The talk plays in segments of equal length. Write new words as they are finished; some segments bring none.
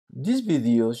This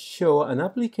video shows an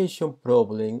application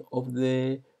problem of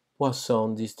the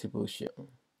Poisson distribution.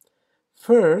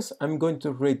 First, I'm going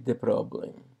to read the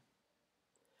problem.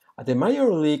 At the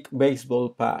Major League Baseball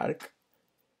park,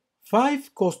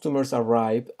 5 customers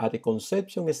arrived at the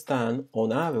concession stand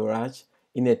on average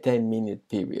in a 10-minute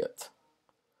period.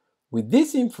 With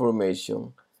this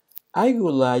information, I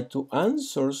would like to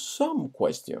answer some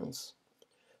questions.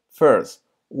 First,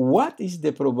 what is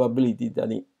the probability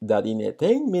that in a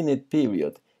 10-minute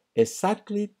period,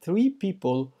 exactly 3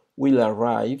 people will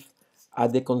arrive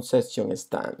at the concession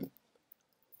stand?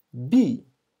 B.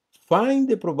 Find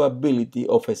the probability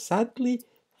of exactly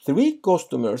 3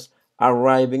 customers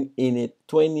arriving in a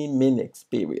 20 minutes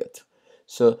period.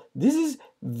 So this is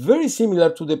very similar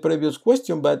to the previous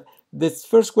question, but this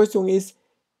first question is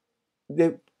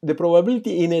the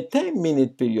probability in a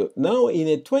 10-minute period, now in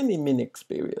a 20 minutes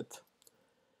period.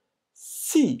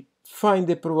 C. Find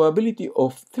the probability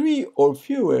of 3 or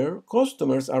fewer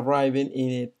customers arriving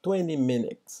in 20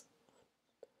 minutes.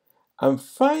 And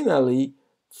finally,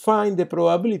 find the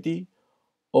probability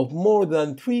of more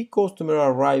than 3 customers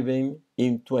arriving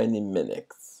in 20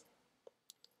 minutes.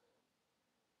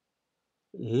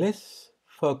 Let's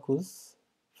focus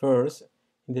first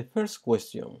in the first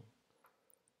question.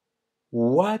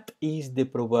 What is the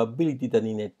probability that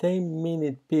in a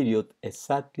 10-minute period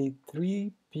exactly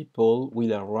 3 people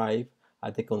will arrive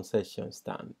at the concession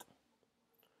stand?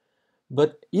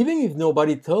 But even if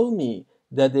nobody told me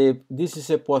that this is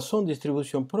a Poisson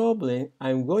distribution problem,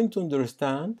 I'm going to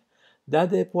understand that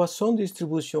the Poisson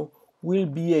distribution will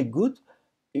be a good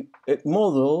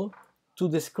model to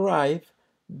describe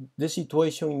the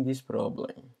situation in this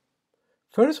problem.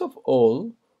 First of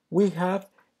all, we have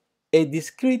a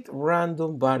discrete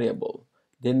random variable,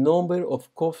 the number of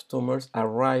customers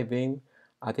arriving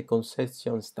at the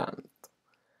concession stand.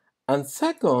 And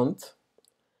second,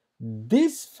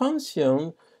 this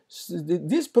function,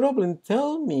 this problem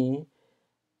tells me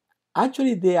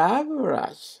actually the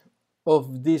average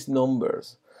of these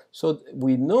numbers. So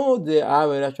we know the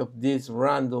average of this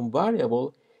random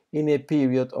variable in a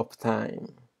period of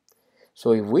time.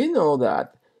 So if we know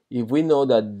that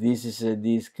this is a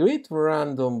discrete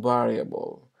random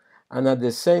variable, and at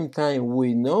the same time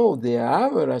we know the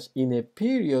average in a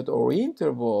period or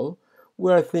interval,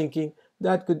 we are thinking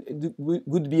that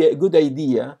would be a good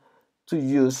idea to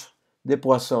use the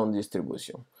Poisson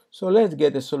distribution. So let's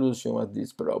get a solution of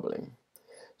this problem.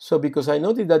 So because I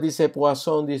noticed that it's a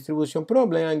Poisson distribution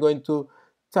problem, I'm going to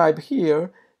type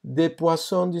here the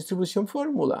Poisson distribution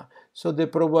formula. So the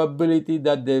probability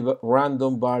that the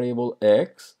random variable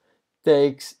x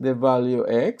takes the value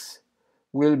x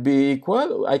will be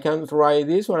equal, I can write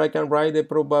this, or I can write the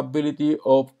probability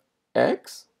of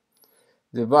x,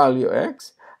 the value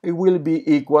x, it will be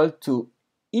equal to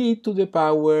e to the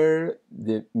power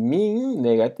the mean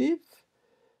negative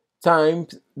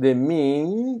times the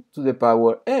mean to the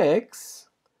power x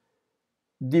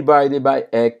divided by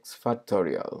x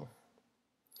factorial.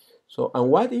 So,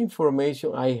 and what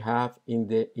information I have in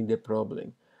the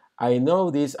problem? I know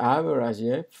this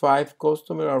average, 5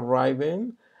 customers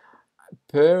arriving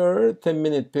per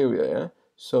 10-minute period.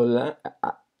 So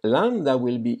lambda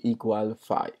will be equal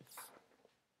 5.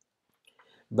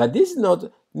 But this is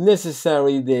not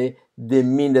necessarily the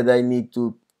mean that I need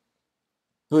to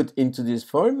put into this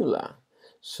formula.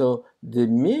 So the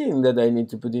mean that I need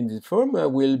to put in this formula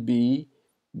will be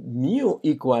mu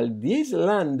equal this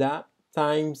lambda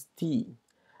times t.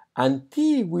 And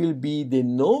t will be the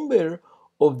number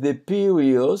of the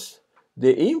periods,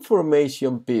 the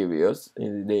information periods,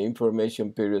 and the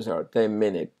information periods are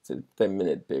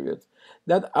 10-minute periods,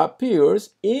 that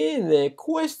appears in the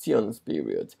questions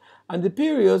period. And the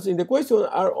periods in the question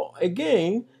are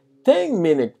again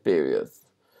 10-minute periods.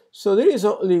 So there is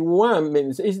only 1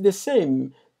 minute, it's the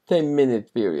same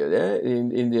 10-minute period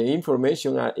in the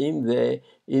information in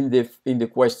the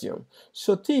question.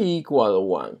 So t equal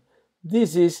 1.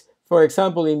 This is, for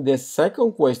example, in the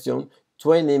second question,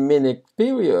 20-minute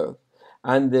period,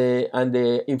 and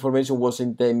the information was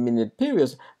in 10-minute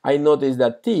periods. I noticed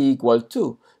that t equal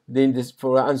 2. Then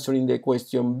for answering the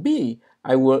question B,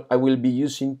 I will be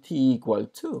using t equal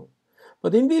 2.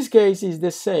 But in this case, it's the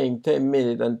same 10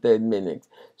 minutes and 10 minutes.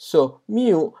 So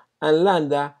mu and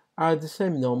lambda are the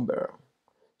same number.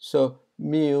 So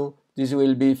mu, this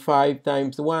will be 5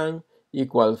 times 1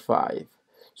 equals 5.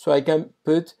 So I can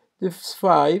put this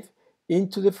 5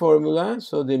 into the formula.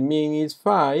 So the mean is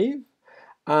 5.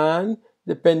 And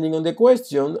depending on the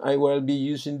question, I will be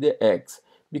using the x.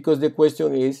 Because the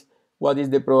question is, what is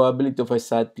the probability of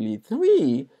exactly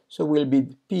 3? So will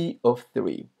be p of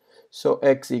 3. So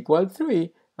x equals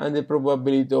 3, and the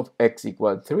probability of x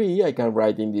equal 3, I can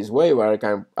write in this way, or I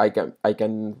can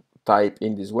type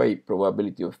in this way,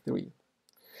 probability of 3.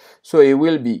 So it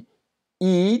will be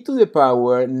e to the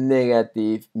power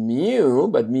negative mu,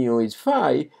 but mu is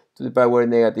 5, to the power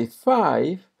negative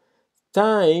 5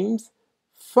 times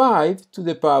 5 to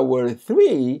the power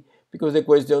 3, because the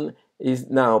question is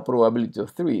now probability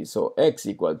of 3, so x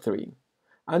equal 3,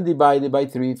 and divided by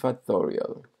 3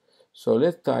 factorial. So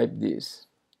let's type this.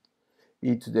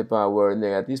 E to the power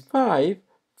negative 5,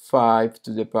 5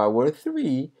 to the power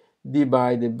 3,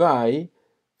 divided by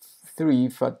 3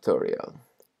 factorial.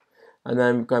 And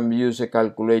I can use a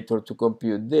calculator to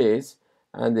compute this,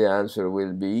 and the answer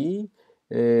will be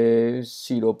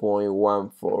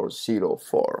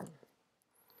 0.1404.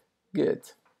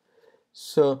 Good.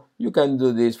 So you can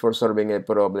do this for solving a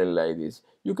problem like this.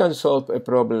 You can solve a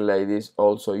problem like this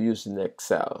also using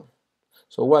Excel.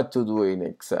 So what to do in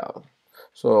Excel?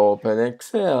 So open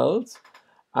Excel,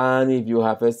 and if you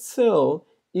have a cell,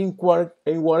 in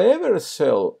whatever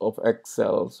cell of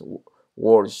Excel's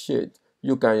worksheet,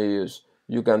 you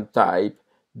can type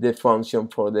the function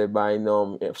for the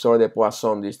binomial, for the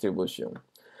Poisson distribution.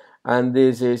 And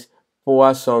this is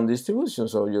Poisson distribution,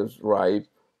 so you write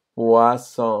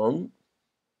Poisson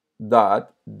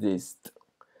dot dist.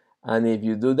 And if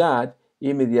you do that,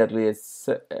 immediately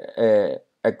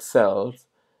Excel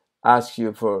asks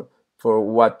you for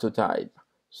what to type.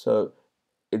 So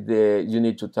you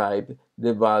need to type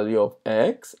the value of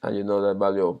x, and you know the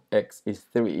value of x is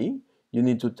 3. You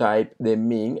need to type the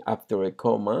mean after a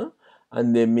comma,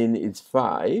 and the mean is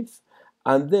 5.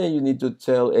 And then you need to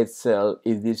tell Excel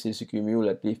if this is a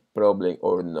cumulative problem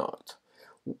or not.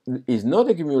 It's not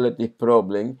a cumulative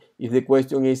problem if the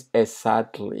question is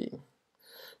exactly.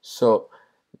 So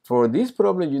for this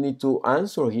problem, you need to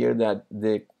answer here that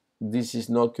this is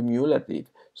not cumulative.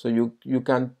 So you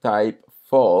can type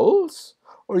false,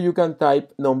 or you can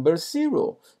type number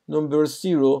 0. Number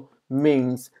 0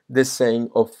 means the same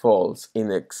of false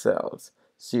in Excel.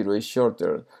 0 is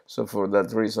shorter, so for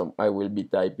that reason I will be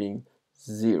typing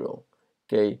 0.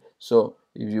 Okay, so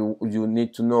if you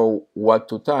need to know what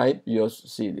to type, just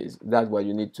see this. That's what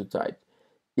you need to type.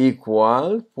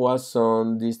 Equal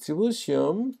Poisson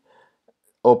distribution,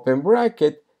 open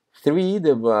bracket, 3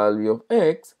 the value of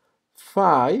x,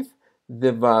 5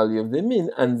 the value of the mean,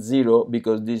 and 0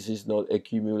 because this is not a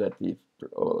cumulative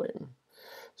problem.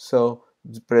 So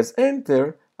press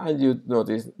enter, and you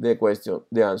notice the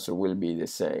answer will be the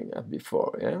same as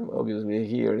before. Yeah? Obviously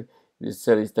here this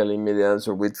cell is telling me the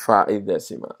answer with 5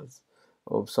 decimals,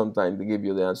 or sometimes they give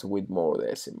you the answer with more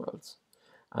decimals.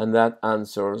 And that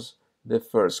answers the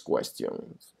first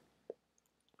question.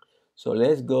 So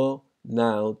let's go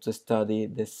now to study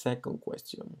the second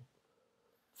question.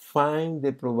 Find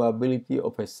the probability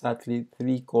of exactly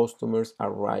 3 customers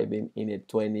arriving in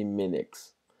 20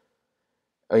 minutes.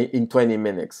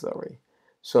 Sorry.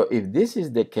 So if this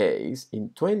is the case,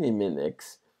 in 20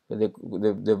 minutes,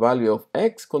 the value of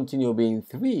x continue being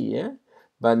 3, yeah?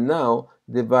 But now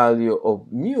the value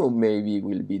of mu maybe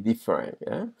will be different.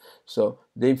 Yeah? So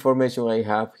the information I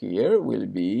have here will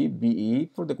be BE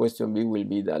for the question B will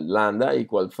be that lambda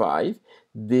equal 5.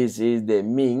 This is the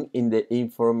mean in the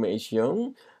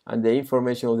information, and the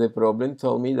information of the problem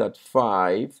told me that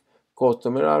 5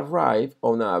 customers arrive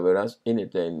on average in a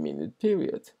 10-minute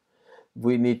period.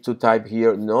 We need to type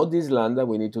here, not this lambda,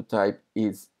 we need to type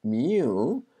is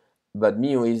mu, but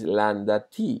mu is lambda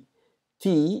t.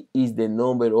 T is the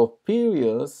number of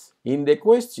periods in the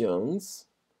questions.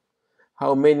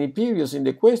 How many periods in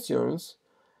the questions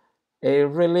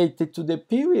related to the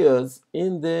periods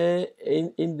in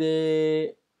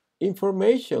the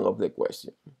information of the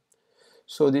question.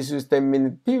 So this is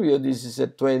 10-minute period, this is a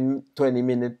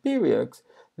 20-minute period.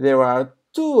 There are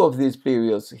 2 of these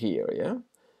periods here, yeah?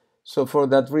 So for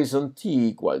that reason, t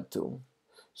equal 2.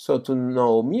 So to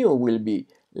know mu will be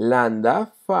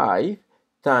lambda 5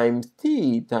 times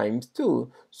t times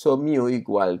 2. So mu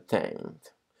equal 10.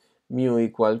 Mu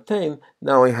equal 10.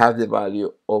 Now I have the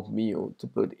value of mu to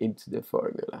put into the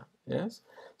formula. Yes.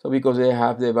 So because I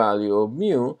have the value of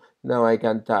mu, now I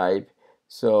can type,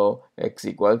 so x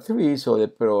equal 3. So the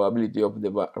probability of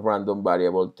the random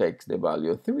variable takes the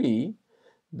value of 3.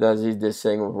 That is the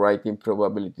same of writing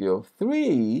probability of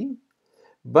 3.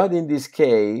 But in this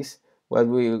case, what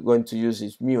we're going to use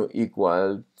is mu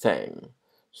equal 10.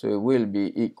 So it will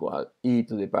be equal e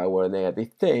to the power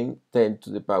negative 10, 10 to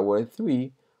the power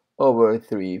 3 over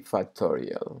 3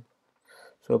 factorial.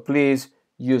 So please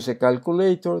use a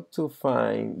calculator to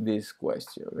find this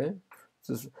question, right?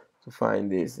 To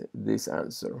find this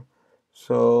answer.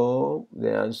 So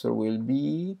the answer will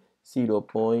be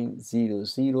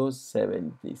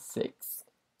 0.0076.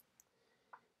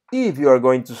 If you are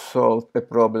going to solve a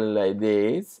problem like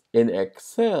this in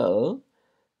Excel,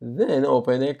 then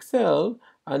open Excel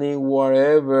and in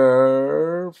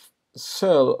whatever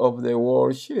cell of the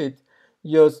worksheet,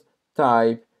 just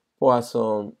type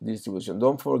Poisson distribution.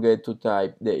 Don't forget to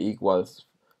type the equals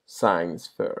signs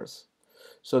first.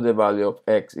 So the value of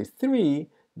x is 3,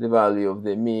 the value of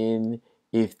the mean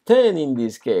is 10 in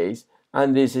this case,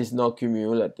 and this is not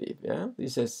cumulative. Yeah?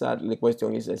 The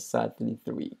question is exactly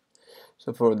 3.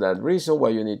 So for that reason,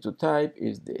 what you need to type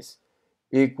is this.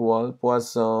 Equal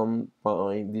Poisson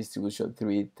point distribution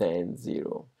 3, 10,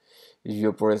 0. If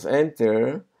you press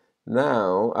enter,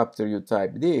 now after you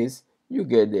type this, you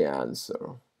get the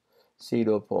answer.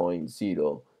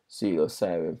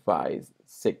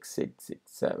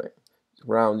 0.00756667.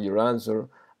 Round your answer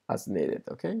as needed,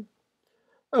 okay?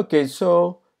 Okay,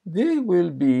 so this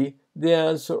will be the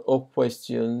answer of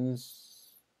questions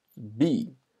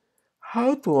B.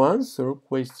 How to answer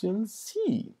question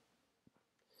C?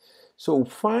 So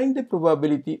find the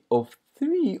probability of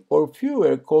 3 or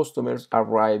fewer customers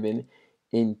arriving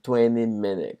in 20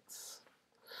 minutes.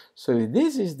 So if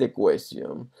this is the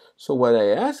question, so what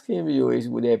I asking you is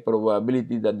with a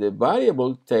probability that the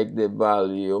variable take the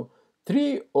value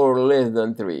 3 or less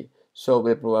than 3. So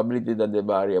the probability that the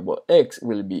variable x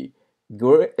will be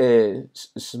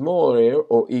smaller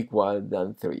or equal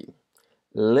than 3,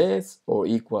 less or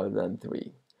equal than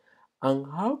 3. And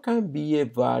how can be a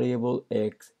variable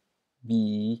x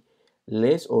be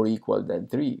less or equal than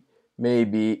 3?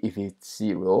 Maybe if it's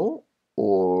 0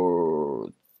 or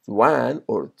 1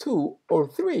 or 2 or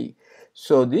 3.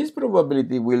 So this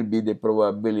probability will be the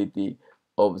probability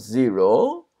of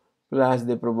 0 plus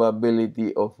the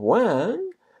probability of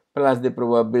 1 plus the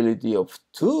probability of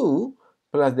 2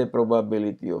 plus the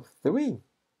probability of 3.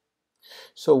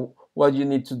 So what you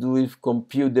need to do is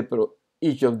compute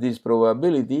each of these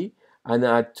probability and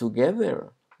add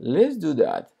together. Let's do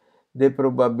that. The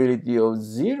probability of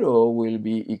 0 will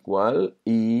be equal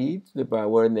e to the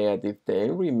power negative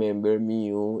 10. Remember,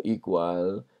 mu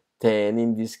equal 10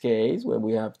 in this case when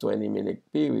we have 20-minute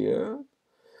period.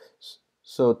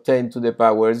 So 10 to the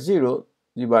power 0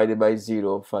 divided by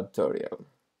 0 factorial.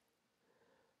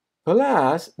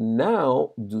 Plus,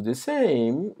 now do the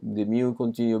same. The mu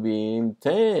continue being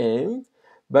 10,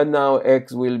 but now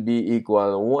x will be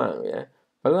equal 1. Yeah?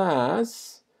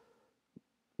 Plus,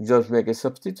 just make a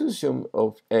substitution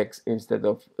of x instead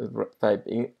of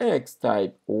typing x,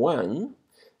 type 1,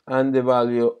 and the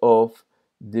value of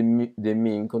the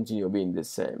mean continue being the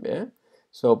same. Yeah?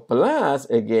 So plus,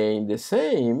 again, the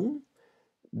same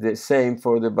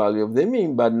for the value of the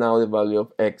mean, but now the value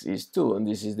of x is 2, and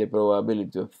this is the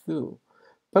probability of 2,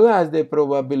 plus the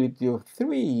probability of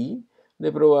 3,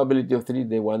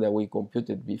 the one that we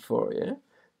computed before, yeah?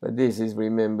 But this is,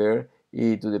 remember,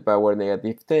 e to the power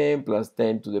negative 10 plus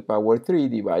 10 to the power 3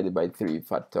 divided by 3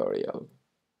 factorial.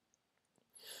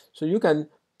 So you can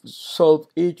solve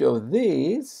each of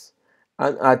these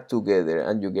and add together,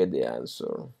 and you get the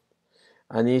answer.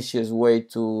 An easiest way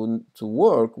to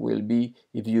work will be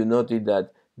if you notice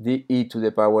that the e to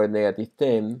the power negative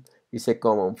 10 is a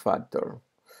common factor.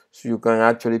 So you can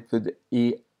actually put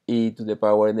e to the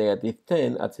power negative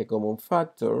 10 as a common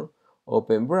factor,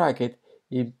 open bracket,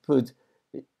 and put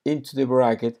into the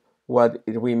bracket what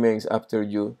it remains after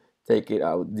you take it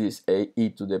out, this e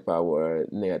to the power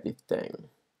negative 10.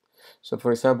 So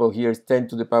for example, here's 10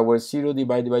 to the power 0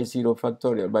 divided by 0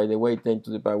 factorial. By the way, 10 to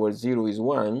the power 0 is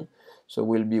 1, so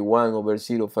will be 1 over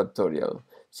 0 factorial.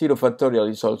 0 factorial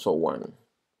is also 1.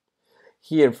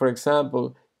 Here, for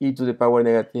example, e to the power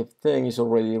negative 10 is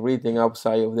already written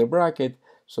outside of the bracket,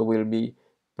 so will be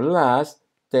plus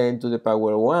 10 to the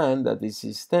power 1, that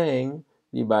is 10,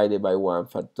 divided by 1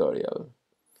 factorial.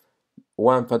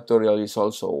 1 factorial is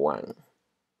also 1.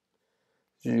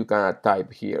 So you can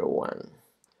type here 1.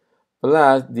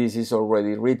 Plus, this is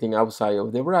already written outside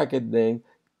of the bracket, then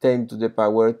 10 to the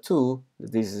power 2,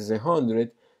 this is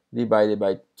 100, divided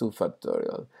by 2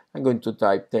 factorial. I'm going to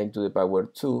type 10 to the power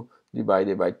 2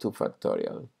 divided by 2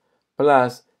 factorial,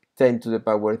 plus 10 to the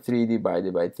power 3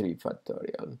 divided by 3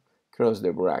 factorial. Cross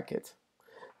the bracket.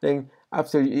 Then,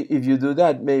 after, if you do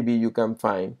that, maybe you can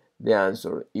find the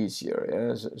answer easier.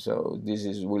 Yeah? So this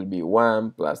will be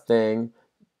 1 plus 10.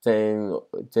 10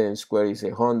 squared is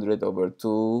 100 over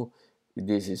 2.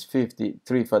 This is 50.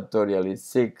 3 factorial is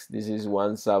 6. This is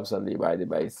 1000 divided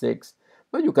by 6.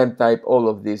 But you can type all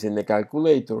of this in the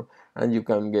calculator and you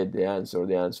can get the answer.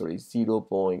 The answer is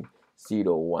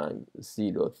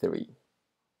 0.0103.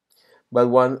 But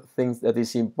one thing that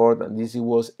is important, this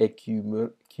was a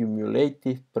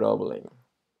cumulative problem.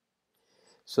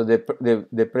 So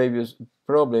the previous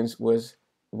problems were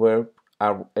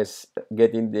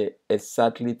getting the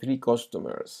exactly 3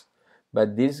 customers,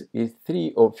 but this is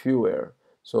 3 or fewer,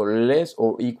 so less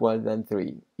or equal than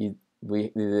 3.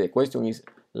 The question is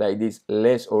like this: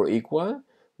 less or equal.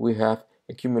 We have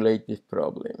a cumulative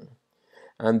problem,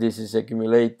 and this is a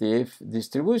cumulative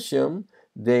distribution.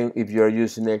 Then if you are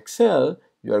using Excel,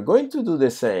 you are going to do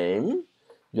the same.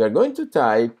 You are going to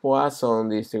type Poisson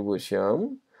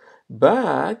distribution,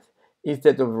 but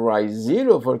instead of write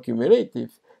 0 for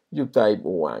cumulative, you type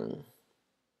 1.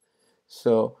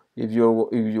 So if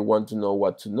you want to know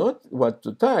what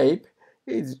to type,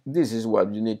 this is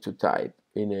what you need to type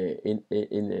in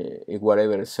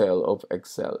whatever cell of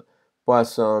Excel.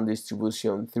 Poisson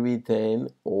distribution 310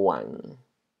 1.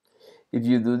 If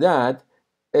you do that,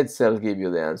 Excel give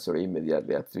you the answer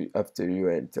immediately after you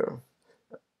enter.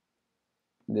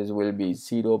 This will be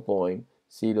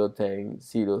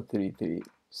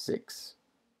 0.010,0336,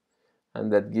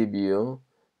 and that give you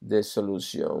the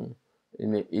solution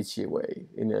in an easier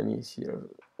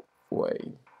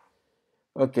way.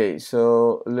 Okay,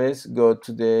 so let's go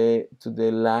to the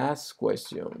last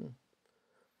question.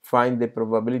 Find the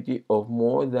probability of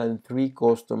more than 3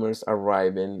 customers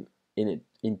arriving in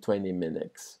 20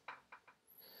 minutes.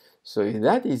 So if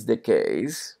that is the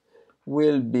case, we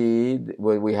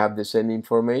have the same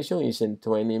information, is in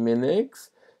 20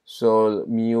 minutes, so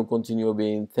mu continue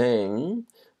being 10,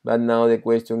 but now the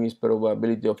question is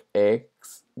probability of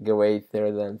x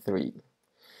greater than 3.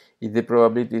 If the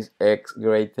probability is x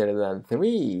greater than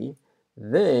 3,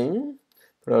 then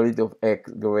probability of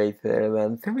x greater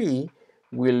than 3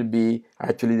 will be,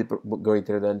 actually the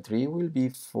greater than 3 will be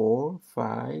 4,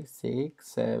 5, 6,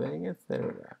 7,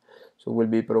 etc. So will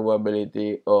be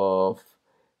probability of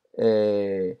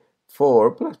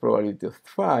 4 plus probability of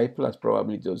 5 plus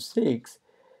probability of 6,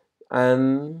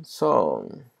 and so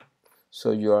on.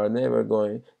 So you are never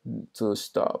going to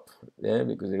stop, yeah,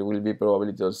 because it will be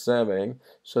probability of 7.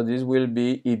 So this will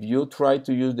be, if you try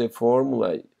to use the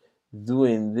formula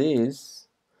doing this,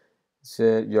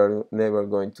 so you're never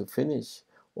going to finish,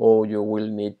 or you will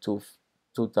need to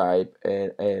type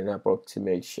an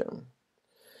approximation.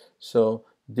 So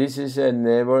this is a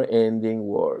never-ending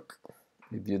work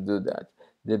if you do that.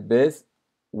 The best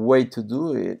way to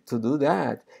do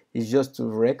that is just to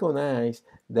recognize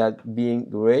that being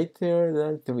greater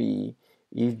than 3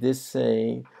 is the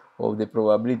same, or the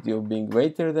probability of being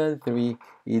greater than 3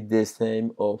 is the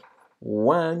same of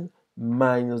 1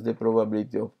 minus the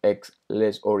probability of x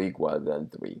less or equal than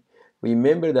 3.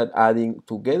 Remember that adding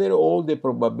together all the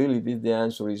probabilities, the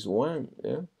answer is 1.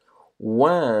 Yeah?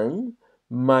 1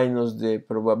 minus the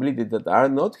probabilities that are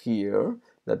not here,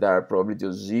 that are probability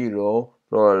of 0,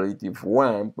 probability of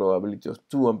 1, probability of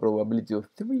 2, and probability of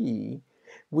 3,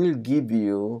 will give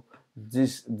you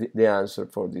the answer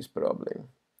for this problem.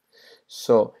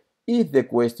 So if the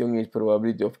question is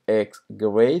probability of x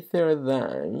greater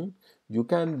than, you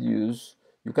can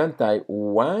type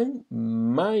 1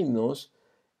 minus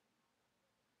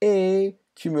a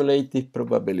cumulative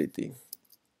probability.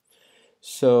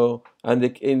 So, and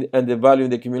the value in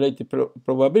the cumulative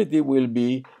probability will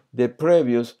be the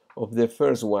previous of the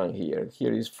first one here.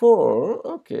 Here is 4,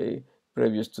 okay,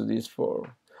 previous to this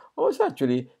 4. Oh, it's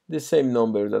actually the same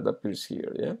number that appears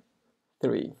here, yeah?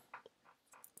 3.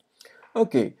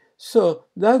 Okay, so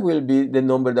that will be the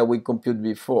number that we compute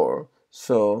before.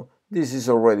 So this is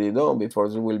already done before,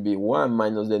 so it will be 1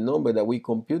 minus the number that we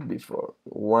compute before,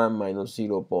 1 minus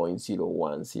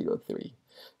 0.0103.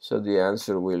 So the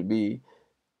answer will be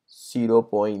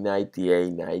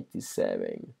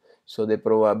 0.9897. So the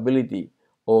probability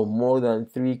of more than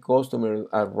 3 customers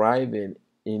arriving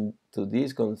into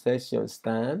this concession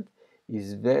stand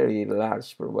is very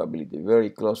large probability, very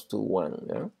close to 1.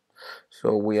 Yeah?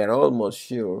 So we are almost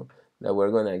sure that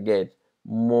we're going to get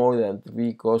more than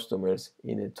 3 customers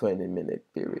in a 20-minute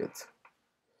period.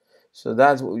 So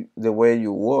that's the way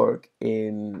you work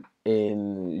in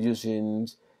using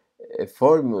a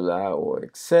formula or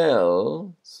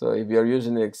Excel. So if you're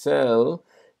using Excel,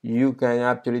 you can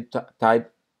actually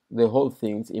type the whole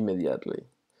things immediately.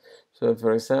 So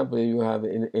for example, you have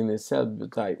in Excel, you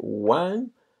type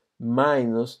 1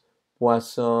 minus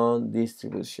Poisson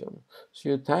distribution. So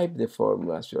you type the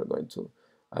formula as you're going to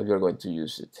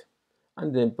use it,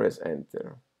 and then press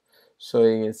enter. So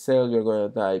in Excel, you're going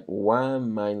to type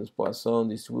 1 minus Poisson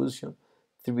distribution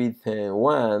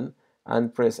 310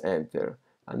 and press enter,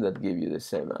 and that gives you the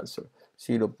same answer,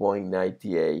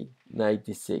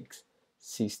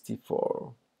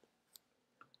 0.989664.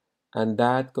 And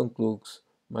that concludes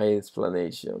my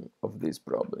explanation of this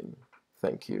problem.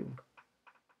 Thank you.